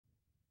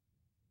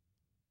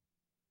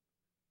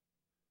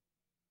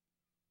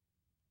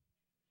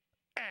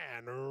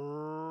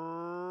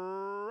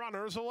and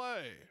runners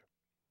away.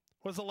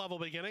 Was the level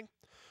beginning.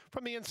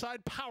 From the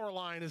inside,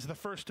 Powerline is the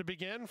first to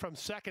begin. From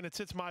second,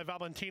 it's My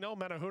Valentino.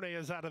 Menahune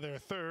is out of there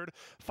third.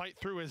 Fight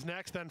Through is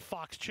next, then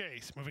Fox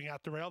Chase. Moving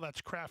out the rail,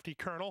 that's Crafty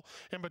Colonel.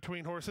 In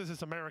between horses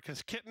is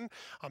America's Kitten.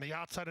 On the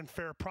outside, and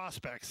Fair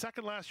Prospect.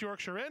 Second last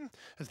Yorkshire in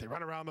as they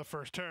run around the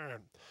first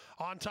turn.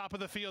 On top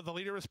of the field, the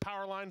leader is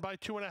Powerline by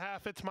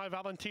 2.5. It's My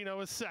Valentino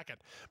is second.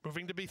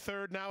 Moving to be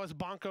third now is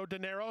Banco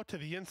Dinero to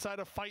the inside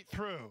of Fight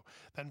Through.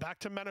 Then back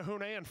to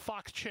Menahune and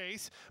Fox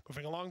Chase.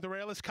 Moving along the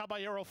rail is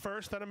Caballero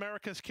first, then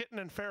America's Kitten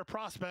and Fair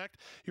Prospect.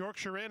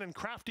 Yorkshire in and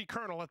Crafty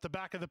Colonel at the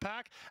back of the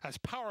pack as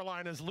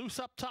Powerline is loose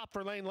up top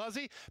for Lane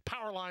Luzzy.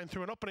 Powerline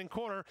through an opening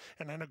corner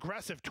and an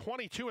aggressive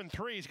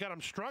 22-3. He's got him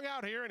strung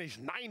out here and he's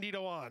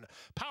 90-1.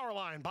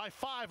 Powerline by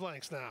 5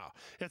 lengths now.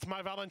 It's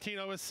My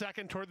Valentino is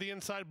second. Toward the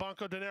inside,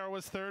 Banco Dinero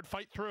is third.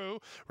 Fight Through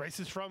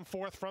races from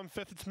fourth. From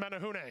fifth, it's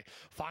Menahune.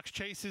 Fox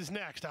Chase is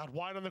next. Out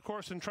wide on the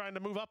course and trying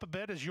to move up a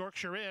bit is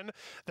Yorkshire in.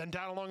 Then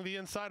down along the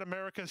inside,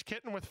 America's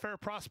Kitten with Fair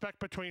Prospect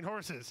between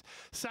horses.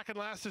 Second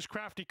last is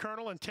Crafty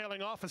Colonel, and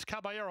tailing off is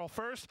Caballero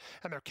first,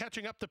 and they're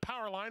catching up to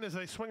Powerline as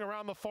they swing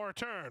around the far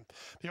turn.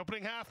 The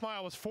opening half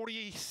mile was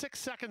 46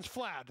 seconds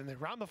flat, and they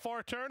round the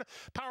far turn.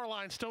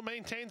 Powerline still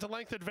maintains a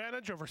length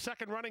advantage over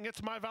second running.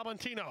 It's My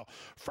Valentino.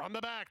 From the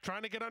back,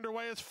 trying to get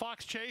underway is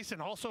Fox Chase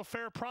and also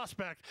Fair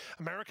Prospect.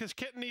 America's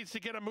Kitten needs to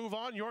get a move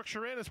on.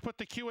 Yorkshire in has put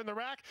the cue in the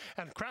rack,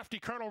 and Crafty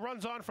Colonel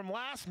runs on from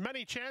last.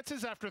 Many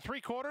chances after 3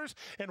 quarters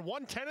in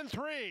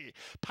 1:10-3.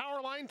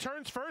 Powerline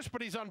turns first,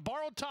 but he's on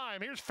borrowed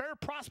time. Here's Fair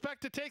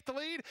Prospect to take the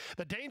lead.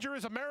 The danger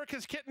is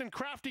America's Kitten and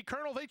Crafty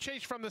Colonel. They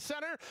chase from the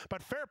center,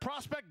 but Fair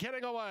Prospect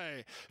getting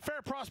away.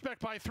 Fair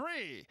Prospect by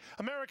 3.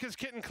 America's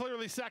Kitten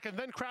clearly second,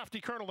 then Crafty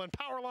Colonel and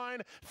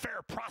Powerline.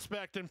 Fair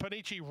Prospect and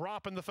Panici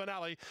romp in the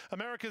finale.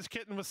 America's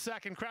Kitten was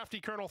second, Crafty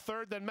Colonel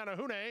third, then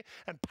Menahune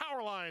and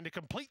Powerline to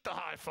complete the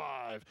high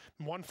five.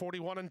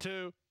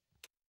 141-2.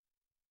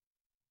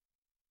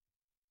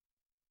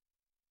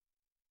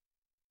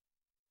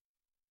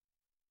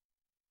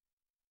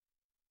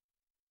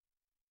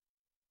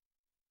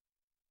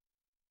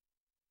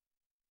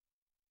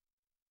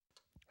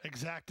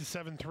 Exact is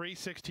 7-3,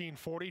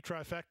 1640.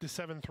 Trifecta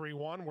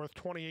 731, worth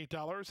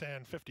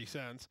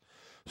 $28.50.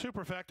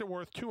 Superfecta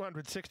worth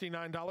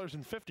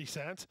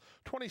 $269.50,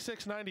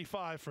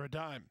 $26.95 for a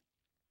dime.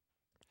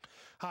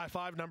 High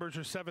five numbers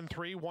are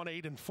 7-3,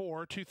 1-8, and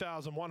 4,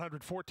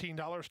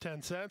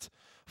 $2,114.10.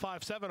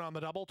 5-7 on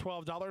the double,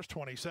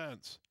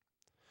 $12.20.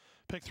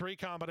 Pick 3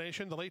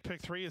 combination. The late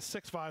pick 3 is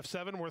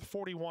 657, worth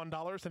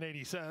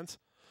 $41.80.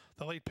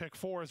 The late pick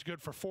 4 is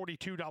good for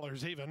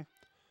 $42 even.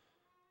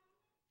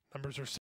 Numbers are